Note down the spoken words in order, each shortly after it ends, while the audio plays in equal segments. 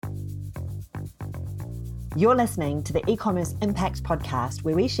You're listening to the E-commerce Impact Podcast,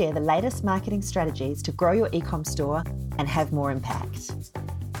 where we share the latest marketing strategies to grow your e-com store and have more impact.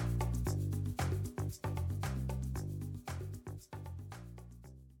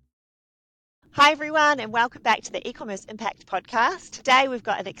 Hi everyone, and welcome back to the E-commerce Impact Podcast. Today we've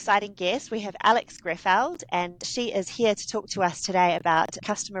got an exciting guest. We have Greifeld, and she is here to talk to us today about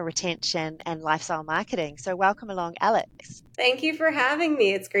customer retention and lifestyle marketing. So welcome along, Alex. Thank you for having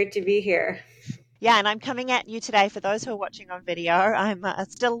me. It's great to be here. Yeah, and I'm coming at you today. For those who are watching on video, I'm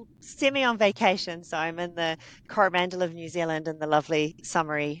still semi on vacation, so I'm in the Coromandel of New Zealand in the lovely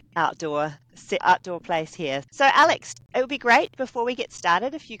summery outdoor place here. So Alex, it would be great before we get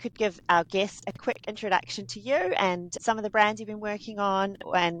started if you could give our guests a quick introduction to you and some of the brands you've been working on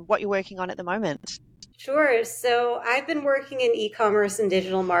and what you're working on at the moment. Sure. So I've been working in e-commerce and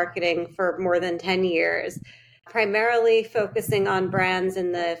digital marketing for more than 10 years. Primarily focusing on brands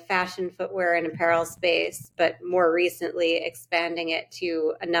in the fashion, footwear, and apparel space, but more recently expanding it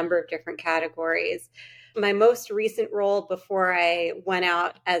to a number of different categories. My most recent role before I went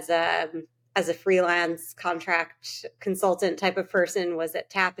out as a freelance contract consultant type of person was at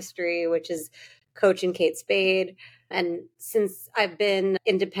Tapestry, which is Coach and Kate Spade. And since I've been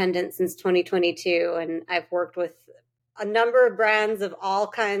independent since 2022, and I've worked with a number of brands of all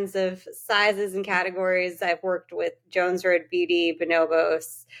kinds of sizes and categories. I've worked with Jones Road Beauty,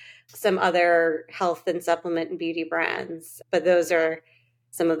 Bonobos, some other health and supplement and beauty brands, but those are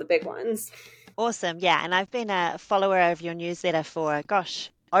some of the big ones. Awesome. Yeah. And I've been a follower of your newsletter for,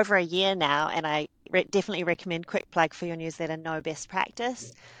 over a year now. And I definitely recommend, quick plug for your newsletter, Know Best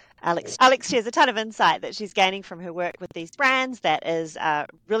Practice. Alex shares a ton of insight that she's gaining from her work with these brands that is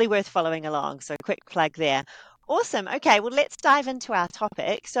really worth following along. So quick plug there. Awesome. Okay, well, let's dive into our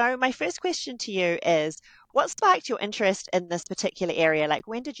topic. So my first question to you is, what sparked your interest in this particular area? Like,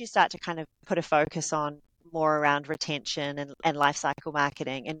 when did you start to kind of put a focus on more around retention and lifecycle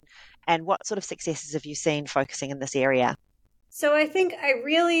marketing? And what sort of successes have you seen focusing in this area? So I think I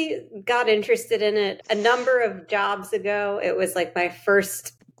really got interested in it a number of jobs ago. It was like my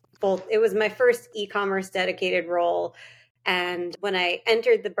first e-commerce dedicated role. And when I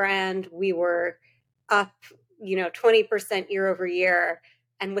entered the brand, we were up 20% year over year.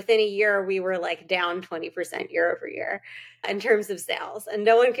 And within a year, we were like down 20% year over year in terms of sales. And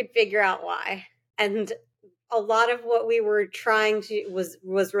no one could figure out why. And a lot of what we were trying to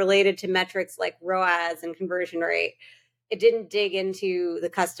was related to metrics like ROAS and conversion rate. It didn't dig into the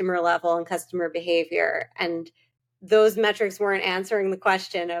customer level and customer behavior. And those metrics weren't answering the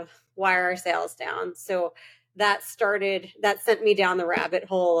question of why are our sales down? So that sent me down the rabbit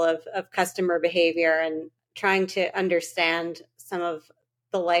hole of customer behavior and trying to understand some of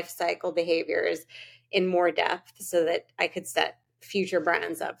the life cycle behaviors in more depth so that I could set future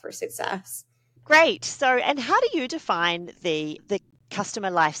brands up for success. Great. So, and how do you define the customer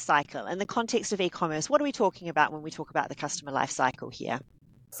life cycle in the context of e-commerce? What are we talking about when we talk about the customer life cycle here?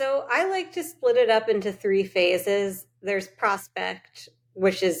 So I like to split it up into 3 phases. There's prospect,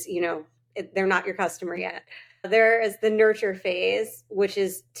 which is, they're not your customer yet. There is the nurture phase, which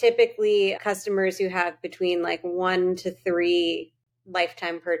is typically customers who have between like 1 to 3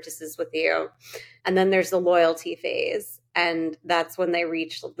 lifetime purchases with you. And then there's the loyalty phase. And that's when they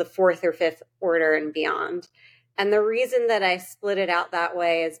reach the 4th or 5th order and beyond. And the reason that I split it out that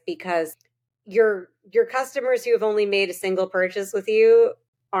way is because your customers who have only made a single purchase with you,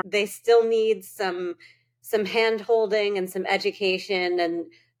 they still need some hand holding and some education and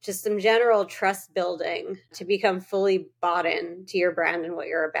just some general trust building to become fully bought in to your brand and what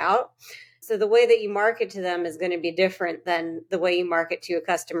you're about. So the way that you market to them is going to be different than the way you market to a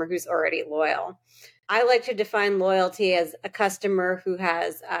customer who's already loyal. I like to define loyalty as a customer who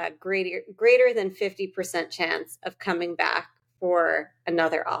has a greater than 50% chance of coming back for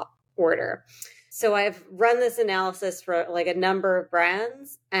another order. So I've run this analysis for like a number of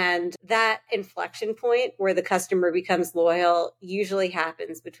brands, and that inflection point where the customer becomes loyal usually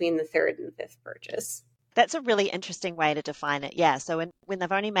happens between the 3rd and 5th purchase. That's a really interesting way to define it. Yeah. So when they've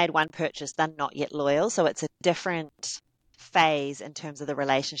only made one purchase, they're not yet loyal. So it's a different phase in terms of the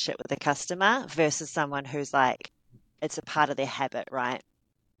relationship with the customer versus someone who's like, it's a part of their habit, right?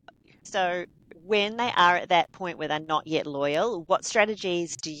 So when they are at that point where they're not yet loyal, what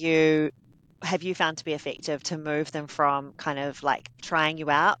strategies have you found to be effective to move them from kind of like trying you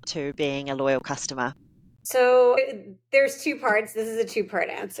out to being a loyal customer? So there's 2 parts. This is a 2-part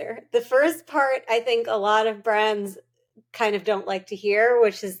answer. The first part, I think a lot of brands kind of don't like to hear,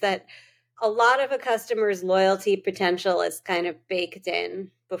 which is that a lot of a customer's loyalty potential is kind of baked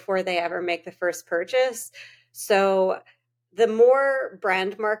in before they ever make the first purchase. So the more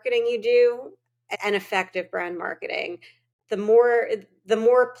brand marketing you do and effective brand marketing. The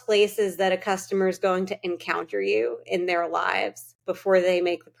more places that a customer is going to encounter you in their lives before they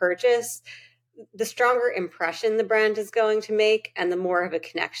make the purchase, the stronger impression the brand is going to make, and the more of a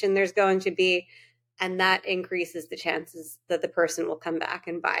connection there's going to be. And that increases the chances that the person will come back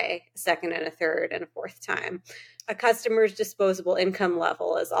and buy a second and a third and a fourth time. A customer's disposable income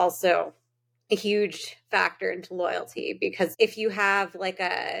level is also a huge factor into loyalty, because if you have like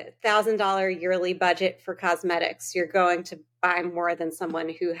 $1,000 yearly budget for cosmetics, you're going to buy more than someone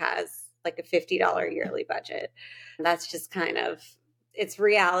who has like a $50 yearly budget. That's just kind of, it's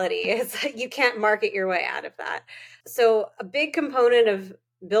reality. It's like you can't market your way out of that. So a big component of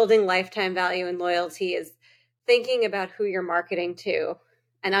building lifetime value and loyalty is thinking about who you're marketing to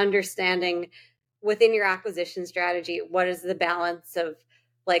and understanding within your acquisition strategy, what is the balance of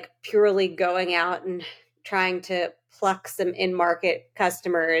like purely going out and trying to pluck some in-market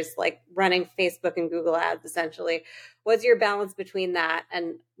customers, like running Facebook and Google ads, essentially. What's your balance between that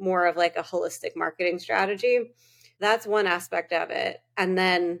and more of like a holistic marketing strategy? That's one aspect of it. And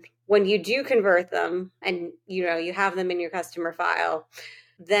then when you do convert them and you have them in your customer file,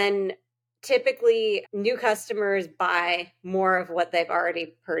 then typically new customers buy more of what they've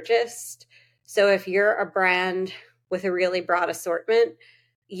already purchased. So if you're a brand with a really broad assortment,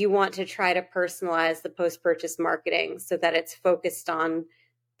 you want to try to personalize the post-purchase marketing so that it's focused on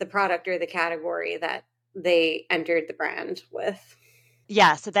the product or the category that they entered the brand with.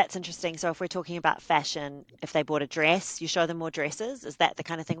 Yeah, so that's interesting. So if we're talking about fashion, if they bought a dress, you show them more dresses. Is that the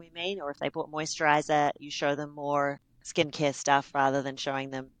kind of thing we mean? Or if they bought moisturizer, you show them more skincare stuff rather than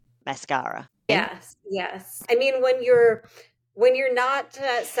showing them mascara? Yes. I mean, when you're not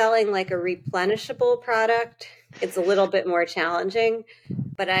selling like a replenishable product, it's a little bit more challenging.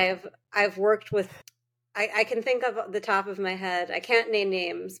 But I've worked with, I can think of the top of my head, I can't name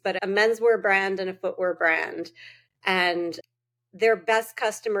names, but a menswear brand and a footwear brand. And their best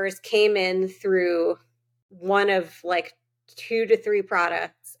customers came in through one of like 2 to 3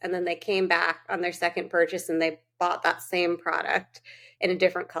 products. And then they came back on their second purchase and they bought that same product in a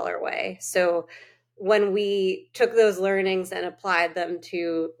different colorway. So when we took those learnings and applied them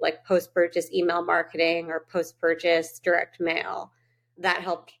to like post-purchase email marketing or post-purchase direct mail, that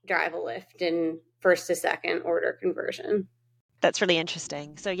helped drive a lift in first to second order conversion. That's really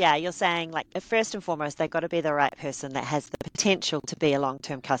interesting. So yeah, you're saying like first and foremost, they've got to be the right person that has the potential to be a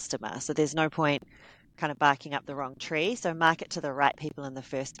long-term customer. So there's no point kind of barking up the wrong tree. So market to the right people in the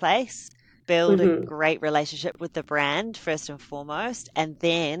first place, build a Mm-hmm. great relationship with the brand first and foremost, and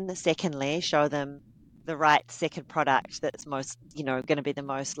then secondly, show them the right second product that's most, going to be the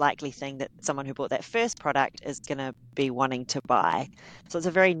most likely thing that someone who bought that first product is going to be wanting to buy. So it's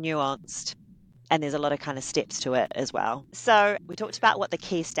a very nuanced, and there's a lot of kind of steps to it as well. So we talked about what the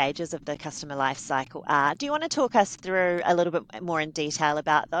key stages of the customer life cycle are. Do you want to talk us through a little bit more in detail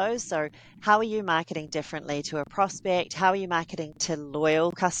about those? So how are you marketing differently to a prospect? How are you marketing to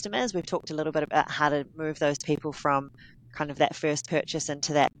loyal customers? We've talked a little bit about how to move those people from kind of that first purchase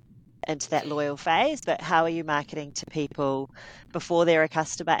into that loyal phase, but how are you marketing to people before they're a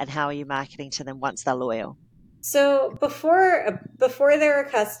customer, and how are you marketing to them once they're loyal? So before they're a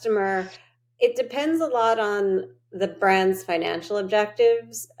customer, it depends a lot on the brand's financial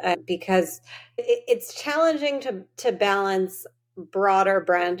objectives, because it's challenging to balance broader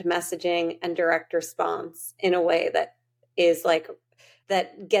brand messaging and direct response in a way that is like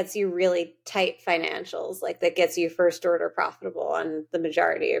that gets you really tight financials, like that gets you first order profitable on the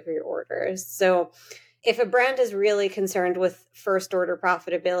majority of your orders. So if a brand is really concerned with first order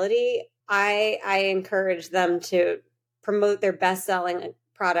profitability, I encourage them to promote their best selling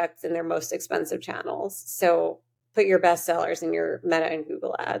products in their most expensive channels. So put your best sellers in your Meta and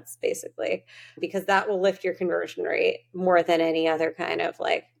Google ads, basically, because that will lift your conversion rate more than any other kind of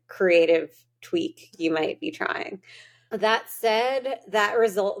like creative tweak you might be trying. That said,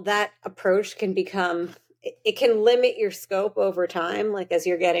 that approach can it can limit your scope over time, like as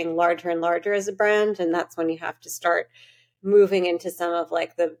you're getting larger and larger as a brand. And that's when you have to start moving into some of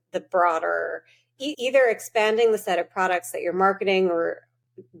like the broader, either expanding the set of products that you're marketing or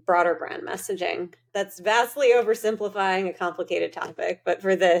broader brand messaging. That's vastly oversimplifying a complicated topic, but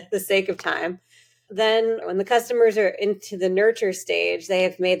for the sake of time. Then when the customers are into the nurture stage, they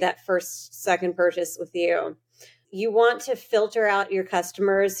have made that second purchase with you. You want to filter out your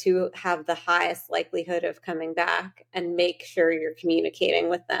customers who have the highest likelihood of coming back and make sure you're communicating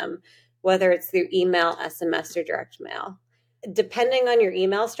with them, whether it's through email, SMS, or direct mail. Depending on your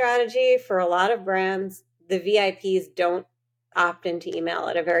email strategy, for a lot of brands, the VIPs don't opt into email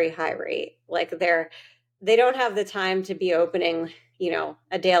at a very high rate. Like they don't have the time to be opening,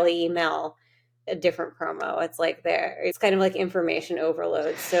 a daily email a different promo. It's like it's kind of like information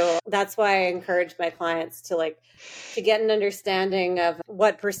overload. So that's why I encourage my clients to get an understanding of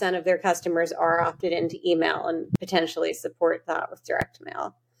what percent of their customers are opted into email and potentially support that with direct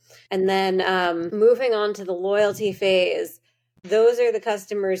mail. And then moving on to the loyalty phase, those are the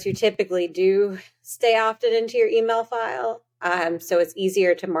customers who typically do stay opted into your email file. So it's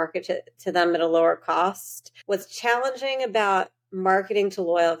easier to market to them at a lower cost. What's challenging about marketing to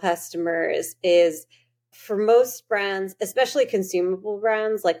loyal customers is, for most brands, especially consumable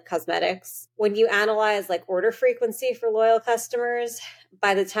brands like cosmetics, when you analyze like order frequency for loyal customers,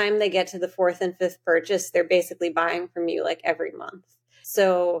 by the time they get to the fourth and fifth purchase, they're basically buying from you like every month.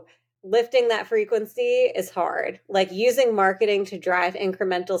 So lifting that frequency is hard. Like using marketing to drive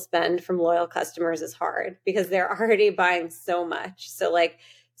incremental spend from loyal customers is hard because they're already buying so much. So like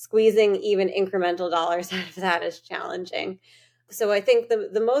squeezing even incremental dollars out of that is challenging. So I think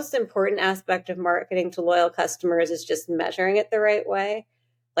the most important aspect of marketing to loyal customers is just measuring it the right way,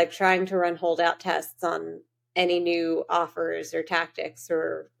 like trying to run holdout tests on any new offers or tactics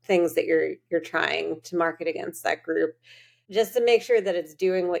or things that you're trying to market against that group, just to make sure that it's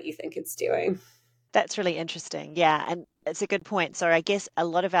doing what you think it's doing. That's really interesting. Yeah, and it's a good point. So I guess a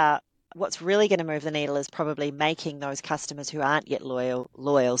lot of what's really going to move the needle is probably making those customers who aren't yet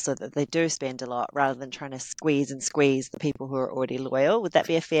loyal so that they do spend a lot rather than trying to squeeze the people who are already loyal. Would that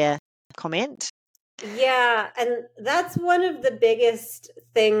be a fair comment? Yeah, and that's one of the biggest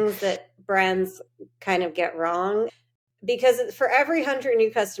things that brands kind of get wrong, because for every 100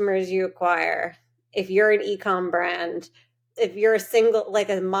 new customers you acquire, if you're an e-com brand, if you're a single, like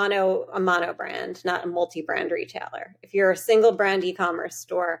a mono brand, not a multi-brand retailer, if you're a single brand e-commerce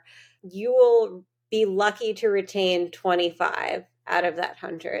store, you will be lucky to retain 25 out of that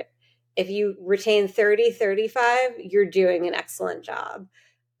 100. If you retain 30, 35, you're doing an excellent job.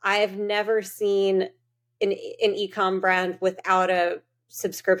 I've never seen an e-com brand without a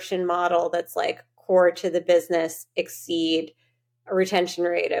subscription model that's like core to the business exceed a retention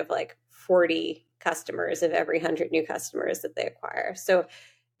rate of like 40 customers of every 100 new customers that they acquire. So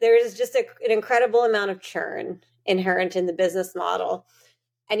there's just an incredible amount of churn inherent in the business model.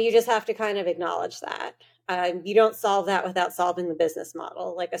 And you just have to kind of acknowledge that. You don't solve that without solving the business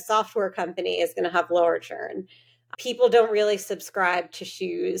model. Like a software company is going to have lower churn. People don't really subscribe to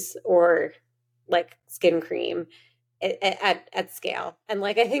shoes or like skin cream at scale. And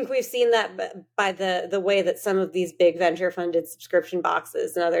like, I think we've seen that by the way that some of these big venture funded subscription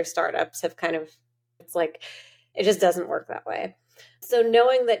boxes and other startups have kind of, it's like, it just doesn't work that way. So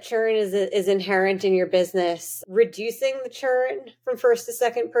knowing that churn is inherent in your business, reducing the churn from first to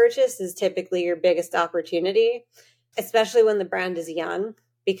second purchase is typically your biggest opportunity, especially when the brand is young,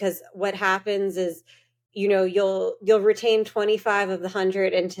 because what happens is, you know, you'll retain 25 of the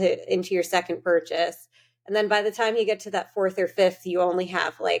 100 into your second purchase. And then by the time you get to that fourth or fifth, you only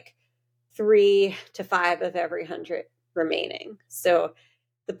have like 3 to 5 of every 100 remaining. So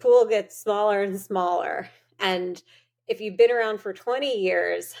the pool gets smaller and smaller. And if you've been around for 20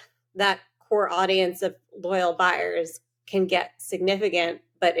 years, that core audience of loyal buyers can get significant.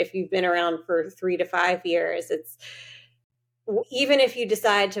 But if you've been around for 3 to 5 years, it's, even if you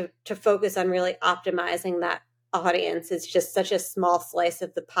decide to focus on really optimizing that audience, it's just such a small slice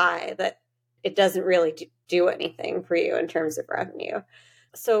of the pie that it doesn't really do anything for you in terms of revenue.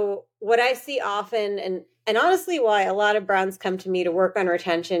 So what I see often, and honestly why a lot of brands come to me to work on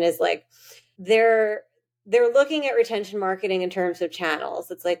retention, is like they're looking at retention marketing in terms of channels.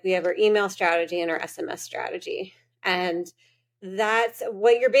 It's like we have our email strategy and our SMS strategy. And that's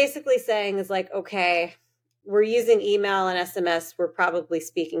what you're basically saying is like, okay, we're using email and SMS. We're probably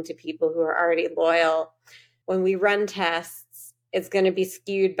speaking to people who are already loyal. When we run tests, it's going to be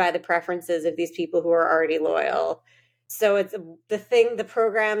skewed by the preferences of these people who are already loyal. So it's the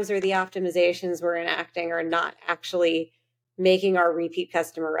programs or the optimizations we're enacting are not actually making our repeat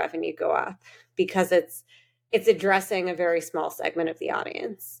customer revenue go up, because it's addressing a very small segment of the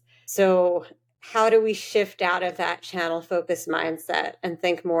audience. So how do we shift out of that channel focused mindset and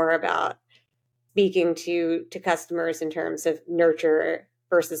think more about speaking to customers in terms of nurture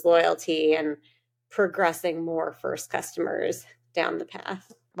versus loyalty and progressing more first customers down the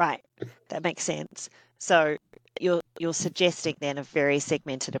path? Right. That makes sense. So you're suggesting then a very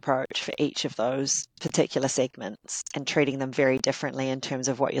segmented approach for each of those particular segments and treating them very differently in terms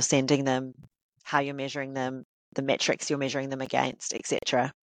of what you're sending them, how you're measuring them, the metrics you're measuring them against,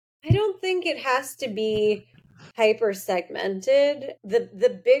 etc. I don't think it has to be hyper segmented.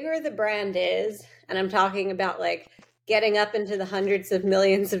 The bigger the brand is, and I'm talking about like getting up into the hundreds of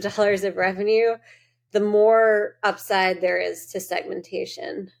millions of dollars of revenue, the more upside there is to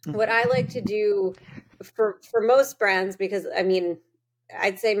segmentation. What I like to do for most brands, because I mean,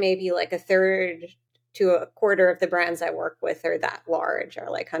 I'd say maybe like a third to a quarter of the brands I work with are that large, are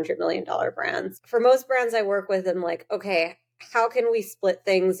like $100 million brands. For most brands I work with, I'm like, okay, how can we split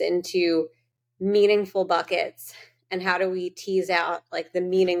things into meaningful buckets? And how do we tease out like the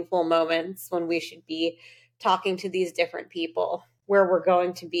meaningful moments when we should be talking to these different people, where we're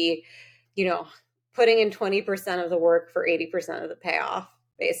going to be, you know, putting in 20% of the work for 80% of the payoff,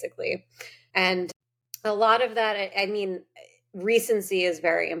 basically. And a lot of that, I mean, recency is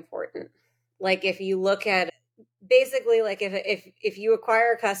very important. Like if you look at basically like if you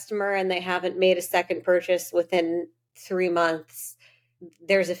acquire a customer and they haven't made a second purchase within 3 months,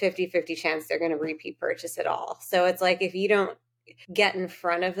 there's a 50-50 chance they're going to repeat purchase it all. So it's like if you don't get in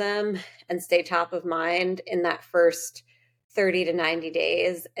front of them and stay top of mind in that first 30 to 90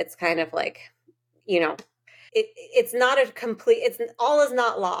 days, it's kind of like, you know, it's not a complete, it's all is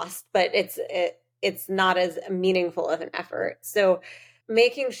not lost, but it's not as meaningful of an effort. So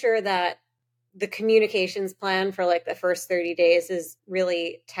making sure that the communications plan for like the first 30 days is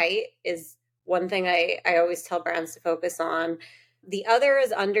really tight is one thing I always tell brands to focus on. The other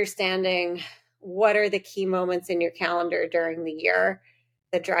is understanding what are the key moments in your calendar during the year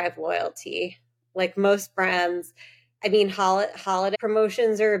that drive loyalty. Like most brands, I mean, holiday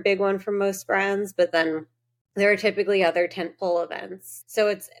promotions are a big one for most brands, but then there are typically other tentpole events. So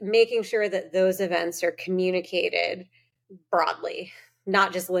it's making sure that those events are communicated broadly,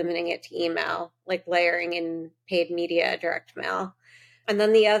 not just limiting it to email, like layering in paid media, direct mail. And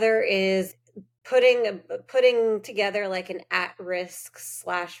then the other is putting together like an at-risk /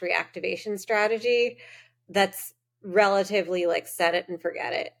 reactivation strategy that's relatively like set it and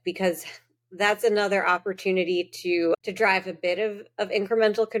forget it, because that's another opportunity to drive a bit of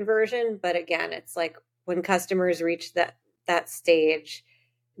incremental conversion. But again, it's like when customers reach that stage,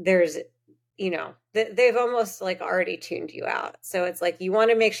 there's, you know, they've almost like already tuned you out. So it's like you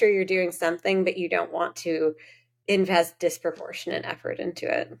want to make sure you're doing something, but you don't want to invest disproportionate effort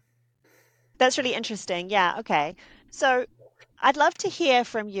into it. That's really interesting. Yeah, okay. So I'd love to hear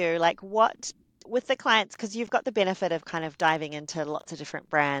from you, like what with the clients, because you've got the benefit of kind of diving into lots of different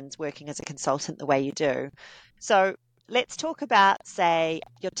brands, working as a consultant the way you do. So let's talk about, say,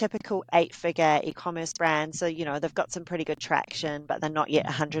 your typical 8-figure e-commerce brand. So, you know, they've got some pretty good traction, but they're not yet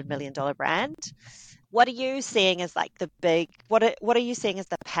a $100 million brand. What are you seeing as like the big, what are you seeing as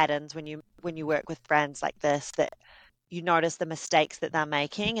the patterns when you work with brands like this, that you notice the mistakes that they're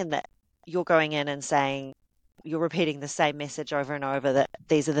making and that you're going in and saying, you're repeating the same message over and over, that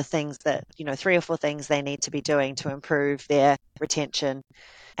these are the things that, you know, 3 or 4 things they need to be doing to improve their retention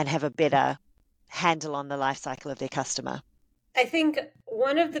and have a better handle on the life cycle of their customer? I think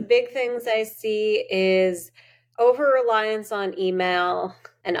one of the big things I see is over-reliance on email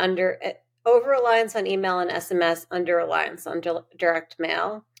and over-reliance on email and SMS, under-reliance on direct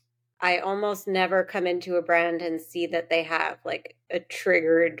mail. I almost never come into a brand and see that they have like a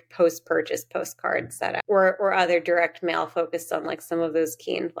triggered post-purchase postcard set up or other direct mail focused on like some of those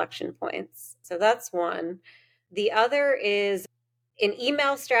key inflection points. So that's one. The other is an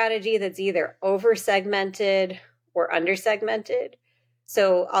email strategy that's either over-segmented or under-segmented.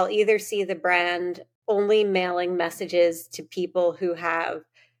 So I'll either see the brand only mailing messages to people who have,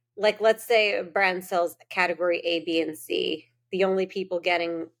 like, let's say a brand sells category A, B, and C. The only people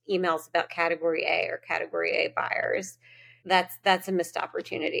getting emails about category A are category A buyers. That's a missed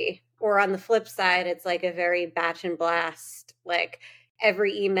opportunity. Or on the flip side, it's like a very batch and blast. Like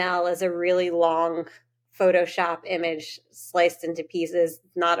every email is a really long Photoshop image sliced into pieces,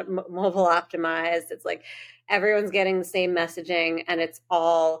 not mobile optimized. It's like everyone's getting the same messaging, and it's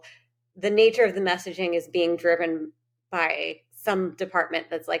all, the nature of the messaging is being driven by some department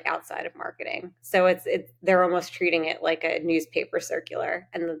that's like outside of marketing. So they're almost treating it like a newspaper circular,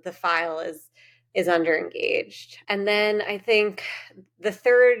 and the file is under engaged. And then I think the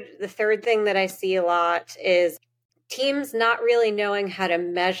third thing that I see a lot is teams not really knowing how to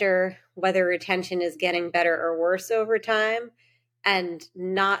measure whether retention is getting better or worse over time, and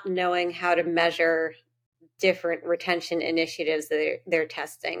not knowing how to measure different retention initiatives that they're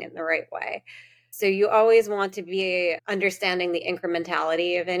testing in the right way. So you always want to be understanding the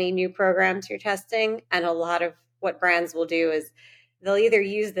incrementality of any new programs you're testing. And a lot of what brands will do is they'll either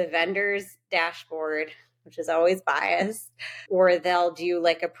use the vendor's dashboard, which is always biased, or they'll do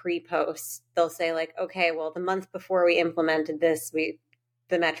like a pre-post. They'll say like, okay, well, the month before we implemented this,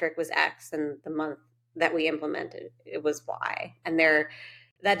 the metric was X, and the month that we implemented, it was Y. And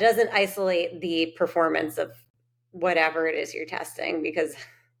that doesn't isolate the performance of whatever it is you're testing, because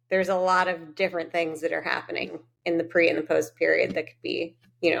there's a lot of different things that are happening in the pre and the post period that could be,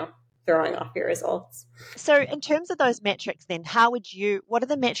 throwing off your results. So in terms of those metrics then, what are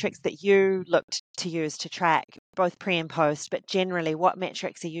the metrics that you looked to use to track both pre and post, but generally what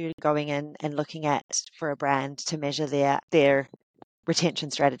metrics are you going in and looking at for a brand to measure their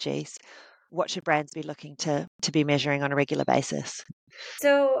retention strategies? What should brands be looking to be measuring on a regular basis?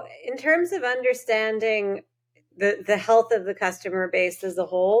 So in terms of understanding the health of the customer base as a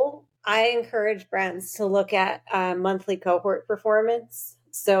whole, I encourage brands to look at monthly cohort performance.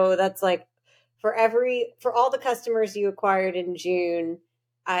 So that's like for all the customers you acquired in June,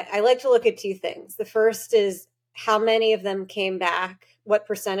 I like to look at two things. The first is how many of them came back, what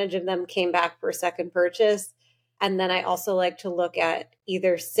percentage of them came back for a second purchase. And then I also like to look at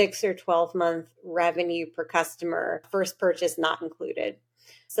either 6 or 12-month revenue per customer, first purchase not included.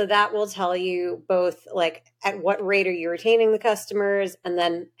 So that will tell you both like at what rate are you retaining the customers, and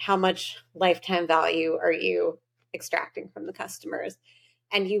then how much lifetime value are you extracting from the customers.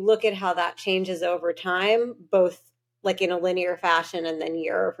 And you look at how that changes over time, both like in a linear fashion and then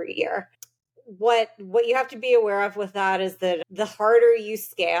year over year. What you have to be aware of with that is that the harder you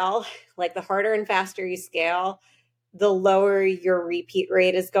scale, like the harder and faster you scale, the lower your repeat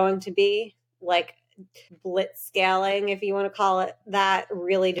rate is going to be. Like blitz scaling, if you want to call it that,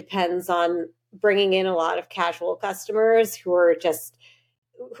 really depends on bringing in a lot of casual customers who are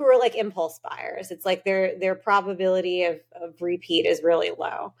like impulse buyers. It's like their probability of repeat is really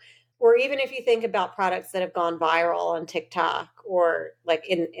low. Or even if you think about products that have gone viral on TikTok or like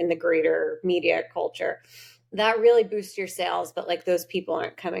in the greater media culture, that really boosts your sales, but like those people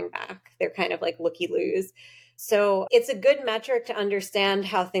aren't coming back. They're kind of like looky-loos. So it's a good metric to understand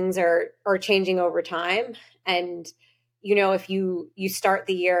how things are changing over time. And, if you start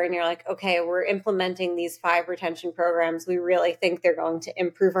the year and you're like, okay, we're implementing these 5 retention programs, we really think they're going to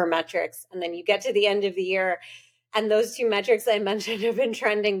improve our metrics. And then you get to the end of the year and those 2 metrics I mentioned have been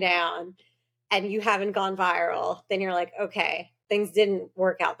trending down and you haven't gone viral, then you're like, okay, things didn't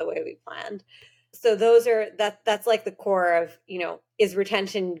work out the way we planned. So that's like the core of, is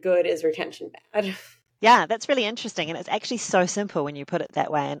retention good? Is retention bad? Yeah, that's really interesting. And it's actually so simple when you put it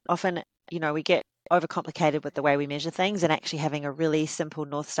that way. And often, we get overcomplicated with the way we measure things, and actually having a really simple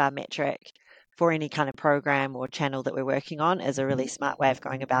North Star metric for any kind of program or channel that we're working on is a really smart way of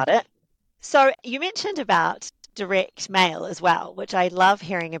going about it. So you mentioned about direct mail as well, which I love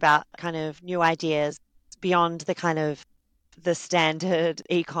hearing about, kind of new ideas beyond the kind of the standard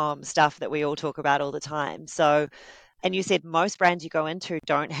e-com stuff that we all talk about all the time. So, and you said most brands you go into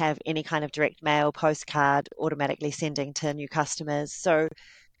don't have any kind of direct mail, postcard, automatically sending to new customers. So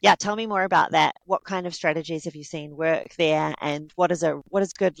yeah, tell me more about that. What kind of strategies have you seen work there, and what does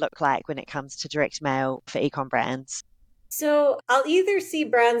good look like when it comes to direct mail for e-com brands? So I'll either see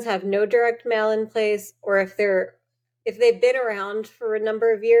brands have no direct mail in place, or if they've been around for a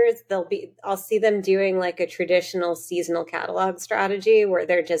number of years, I'll see them doing like a traditional seasonal catalog strategy where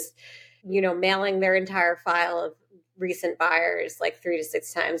they're just, mailing their entire file of recent buyers like 3 to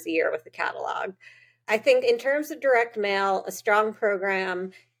 6 times a year with the catalog. I think in terms of direct mail, a strong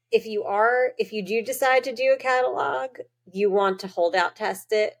program, if you do decide to do a catalog, you want to hold out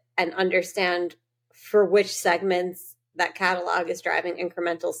test it and understand for which segments that catalog is driving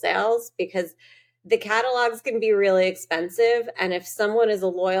incremental sales, because the catalogs can be really expensive. And if someone is a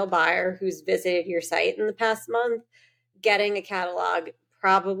loyal buyer who's visited your site in the past month, getting a catalog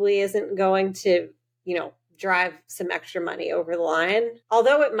probably isn't going to, drive some extra money over the line.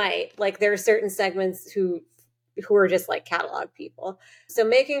 Although it might, like there are certain segments who are just like catalog people. So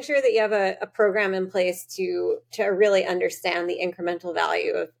making sure that you have a program in place to really understand the incremental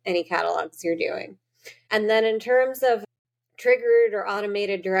value of any catalogs you're doing. And then in terms of triggered or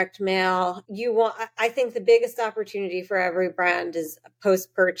automated direct mail, I think the biggest opportunity for every brand is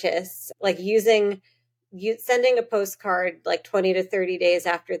post-purchase, like sending a postcard like 20 to 30 days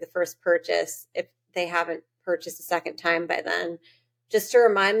after the first purchase, if they haven't purchased a second time by then, just to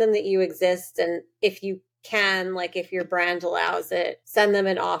remind them that you exist. And if you can, like if your brand allows it, send them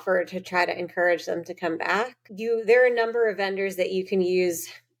an offer to try to encourage them to come back. There are a number of vendors that you can use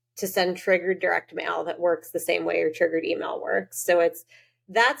to send triggered direct mail that works the same way your triggered email works. So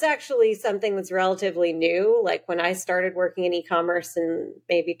that's actually something that's relatively new. Like when I started working in e-commerce in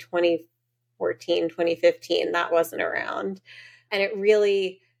maybe 2014, 2015, that wasn't around. And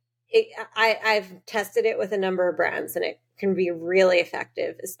I've tested it with a number of brands, and it can be really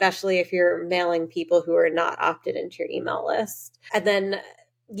effective, especially if you're mailing people who are not opted into your email list. And then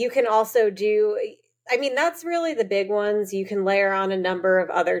you can also that's really the big ones. You can layer on a number of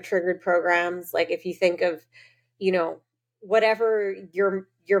other triggered programs. Like if you think of, whatever your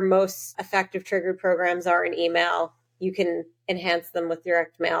your most effective triggered programs are in email. You can enhance them with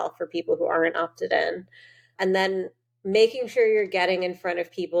direct mail for people who aren't opted in. And then making sure you're getting in front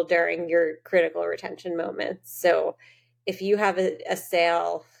of people during your critical retention moments. So if you have a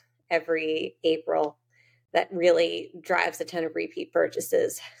sale every April that really drives a ton of repeat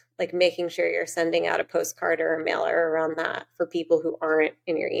purchases, like making sure you're sending out a postcard or a mailer around that for people who aren't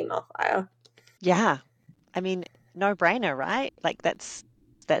in your email file. Yeah. I mean, no brainer, right? Like that's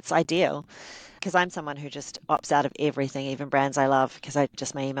ideal. Because I'm someone who just opts out of everything, even brands I love,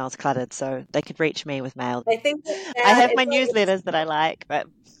 because my email's cluttered. So they could reach me with mail. I think I that have it's my like, newsletters that I like, but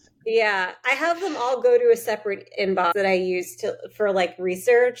yeah, I have them all go to a separate inbox that I use for like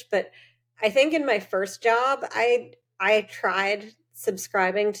research. But I think in my first job, I tried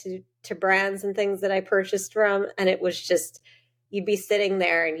subscribing to brands and things that I purchased from, and it was just, you'd be sitting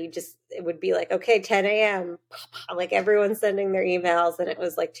there and it would be like, okay, 10 a.m. like everyone's sending their emails, and it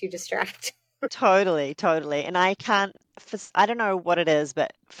was like too distracting. totally, totally. And I don't know what it is,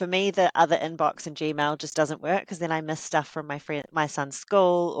 but for me, the other inbox in Gmail just doesn't work because then I miss stuff from my son's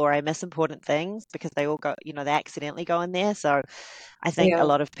school, or I miss important things because they all go, they accidentally go in there. So I think a Yeah.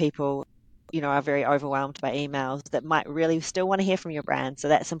 lot of people, are very overwhelmed by emails that might really still want to hear from your brand. So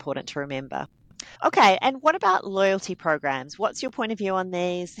that's important to remember. Okay, and what about loyalty programs? What's your point of view on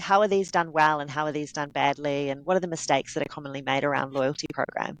these? How are these done well and how are these done badly? And what are the mistakes that are commonly made around loyalty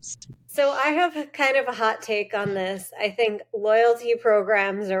programs? So I have kind of a hot take on this. I think loyalty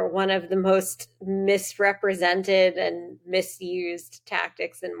programs are one of the most misrepresented and misused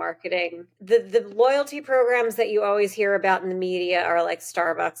tactics in marketing. The loyalty programs that you always hear about in the media are like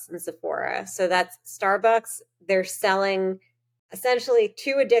Starbucks and Sephora. So that's Starbucks, they're selling essentially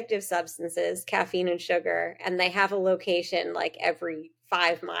two addictive substances, caffeine and sugar, and they have a location like every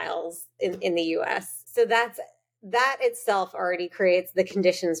 5 miles in the US. So that itself already creates the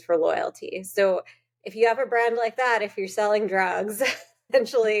conditions for loyalty. So if you have a brand like that, if you're selling drugs,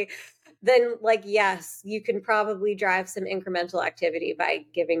 essentially, then like, yes, you can probably drive some incremental activity by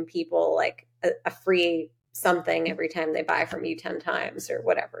giving people like a free something every time they buy from you 10 times or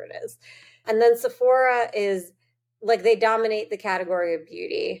whatever it is. And then Sephora is like, they dominate the category of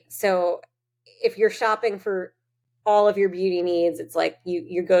beauty. So if you're shopping for all of your beauty needs, it's like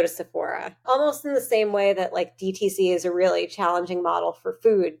you go to Sephora. Almost in the same way that like DTC is a really challenging model for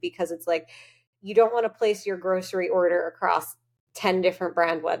food, because it's like you don't want to place your grocery order across 10 different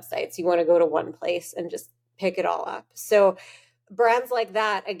brand websites. You want to go to one place and just pick it all up. So brands like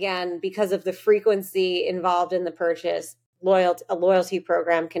that, again, because of the frequency involved in the purchase, a loyalty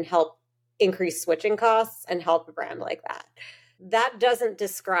program can help increase switching costs and help a brand like that. That doesn't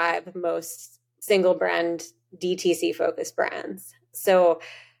describe most single brand DTC focused brands. So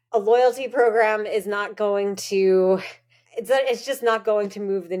a loyalty program is not going to, it's just not going to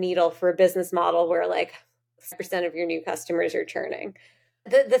move the needle for a business model where like 5% of your new customers are churning.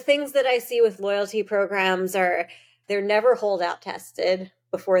 The things that I see with loyalty programs are they're never holdout tested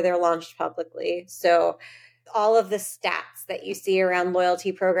before they're launched publicly. So all of the stats that you see around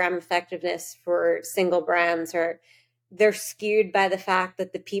loyalty program effectiveness for single brands they're skewed by the fact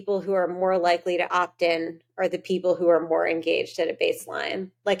that the people who are more likely to opt in are the people who are more engaged at a baseline.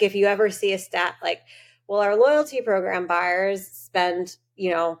 Like if you ever see a stat like, well, our loyalty program buyers spend,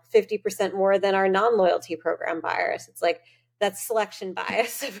 50% more than our non-loyalty program buyers. It's like, that's selection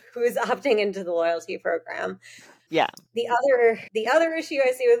bias of who's opting into the loyalty program. Yeah. The other issue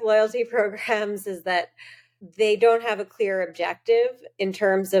I see with loyalty programs is that they don't have a clear objective in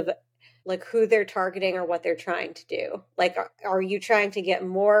terms of like who they're targeting or what they're trying to do. Like, are you trying to get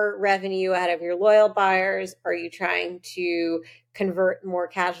more revenue out of your loyal buyers? Are you trying to convert more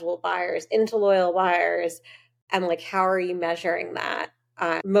casual buyers into loyal buyers? And like, how are you measuring that?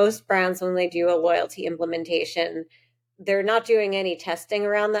 Most brands, when they do a loyalty implementation, they're not doing any testing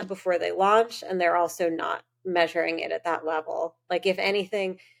around that before they launch. And they're also not measuring it at that level. Like if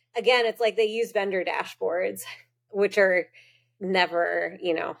anything, again, it's like they use vendor dashboards, which are never,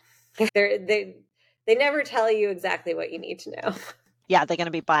 they never tell you exactly what you need to know. Yeah, they're going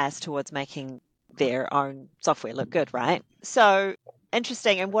to be biased towards making their own software look good, right? So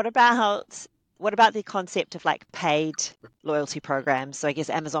interesting. And what about the concept of like paid loyalty programs? So I guess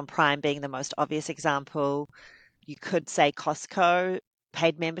Amazon Prime being the most obvious example. You could say Costco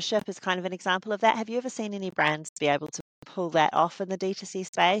paid membership is kind of an example of that. Have you ever seen any brands be able to pull that off in the D2C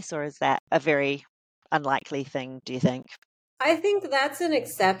space, or is that a very unlikely thing, do you think? I think that's an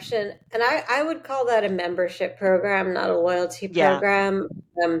exception. And I would call that a membership program, not a loyalty Yeah, program.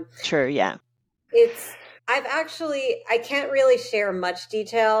 true. Yeah. I can't really share much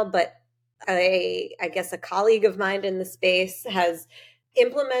detail, but I guess a colleague of mine in the space has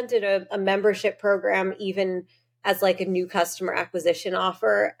implemented a membership program even as like a new customer acquisition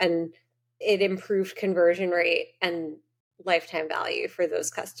offer, and it improved conversion rate and lifetime value for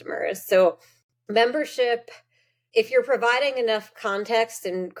those customers. So membership, if you're providing enough context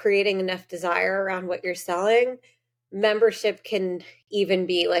and creating enough desire around what you're selling, membership can even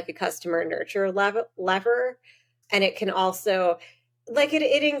be like a customer nurture lever. And it can also, like,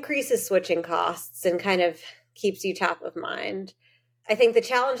 it increases switching costs and kind of keeps you top of mind. I think the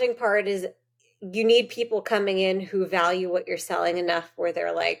challenging part is you need people coming in who value what you're selling enough where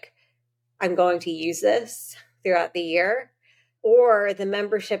they're like, I'm going to use this throughout the year. Or the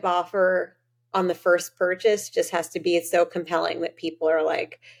membership offer on the first purchase just has to be so compelling that people are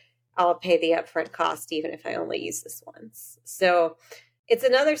like, I'll pay the upfront cost even if I only use this once. So it's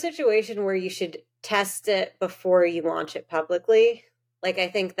another situation where you should test it before you launch it publicly. Like, I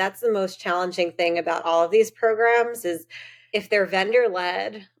think that's the most challenging thing about all of these programs is if they're vendor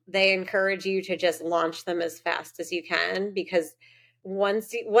led, they encourage you to just launch them as fast as you can, because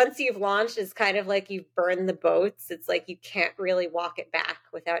once you've launched, it's kind of like you've burned the boats. It's like you can't really walk it back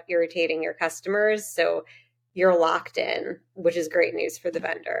without irritating your customers. So you're locked in, which is great news for the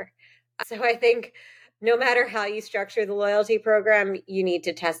vendor. So I think no matter how you structure the loyalty program, you need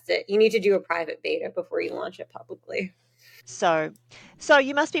to test it. You need to do a private beta before you launch it publicly. So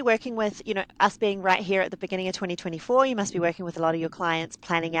you must be working with, us being right here at the beginning of 2024, you must be working with a lot of your clients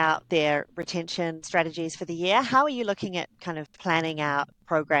planning out their retention strategies for the year. How are you looking at kind of planning out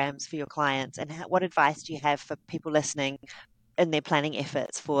programs for your clients, and what advice do you have for people listening in their planning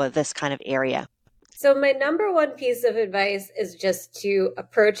efforts for this kind of area? So my number one piece of advice is just to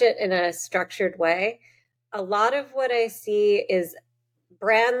approach it in a structured way. A lot of what I see is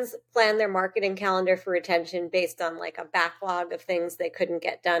brands plan their marketing calendar for retention based on like a backlog of things they couldn't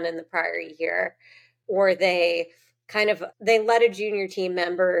get done in the prior year, or they let a junior team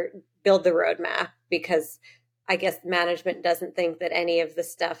member build the roadmap because I guess management doesn't think that any of the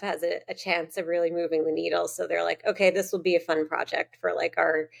stuff has a chance of really moving the needle. So they're like, okay, this will be a fun project for like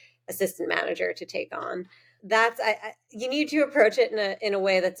our assistant manager to take on. You need to approach it in a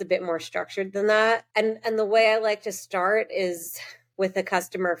way that's a bit more structured than that. And the way I like to start is with a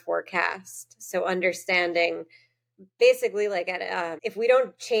customer forecast. So understanding basically like if we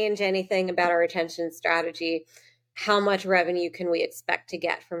don't change anything about our retention strategy, how much revenue can we expect to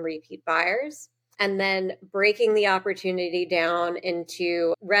get from repeat buyers? And then breaking the opportunity down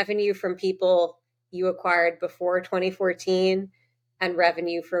into revenue from people you acquired before 2014 and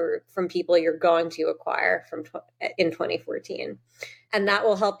revenue from people you're going to acquire in 2014. And that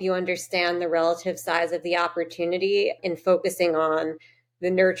will help you understand the relative size of the opportunity in focusing on the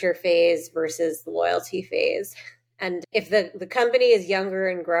nurture phase versus the loyalty phase. And if the company is younger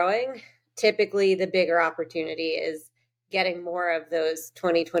and growing, typically the bigger opportunity is getting more of those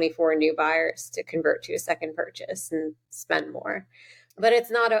 2024 new buyers to convert to a second purchase and spend more. But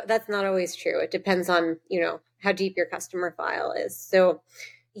that's not always true. It depends on, how deep your customer file is. So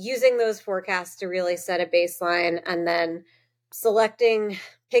using those forecasts to really set a baseline, and then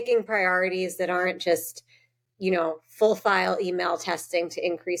picking priorities that aren't just, full file email testing to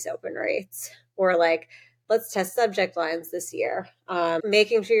increase open rates, or like, let's test subject lines this year.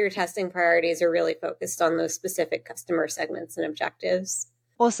 Making sure your testing priorities are really focused on those specific customer segments and objectives.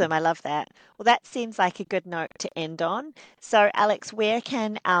 Awesome. I love that. Well, that seems like a good note to end on. So, Alex, where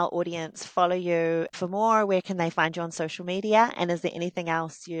can our audience follow you for more? Where can they find you on social media? And is there anything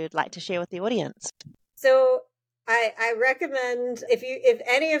else you'd like to share with the audience? So I recommend, if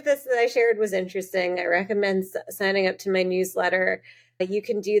any of this that I shared was interesting, I recommend signing up to my newsletter. You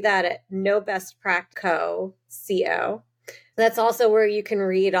can do that at knowbestpractice.co. That's also where you can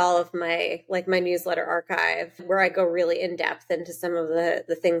read all of my newsletter archive, where I go really in depth into some of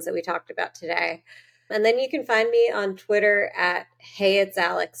the things that we talked about today. And then you can find me on Twitter at Hey It's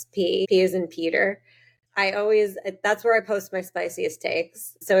Alex P. P as in Peter. That's where I post my spiciest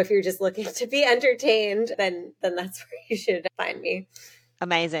takes. So if you're just looking to be entertained, then that's where you should find me.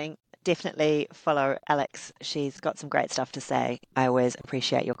 Amazing. Definitely follow Alex. She's got some great stuff to say. I always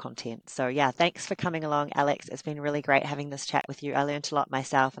appreciate your content. So yeah, thanks for coming along, Alex. It's been really great having this chat with you. I learned a lot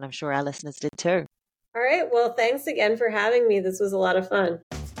myself, and I'm sure our listeners did too. All right. Well, thanks again for having me. This was a lot of fun.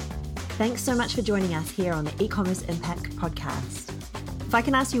 Thanks so much for joining us here on the E-commerce Impact Podcast. If I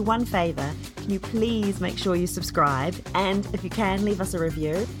can ask you one favor, can you please make sure you subscribe? And if you can, leave us a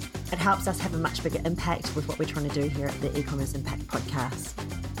review. It helps us have a much bigger impact with what we're trying to do here at the E-commerce Impact Podcast.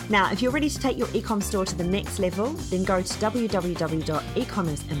 Now, if you're ready to take your e-com store to the next level, then go to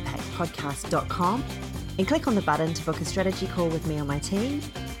www.ecommerceimpactpodcast.com and click on the button to book a strategy call with me or my team.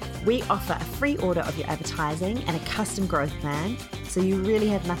 We offer a free audit of your advertising and a custom growth plan, so you really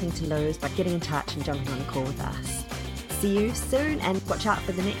have nothing to lose by getting in touch and jumping on a call with us. See you soon, and watch out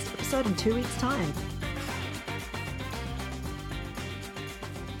for the next episode in 2 weeks' time.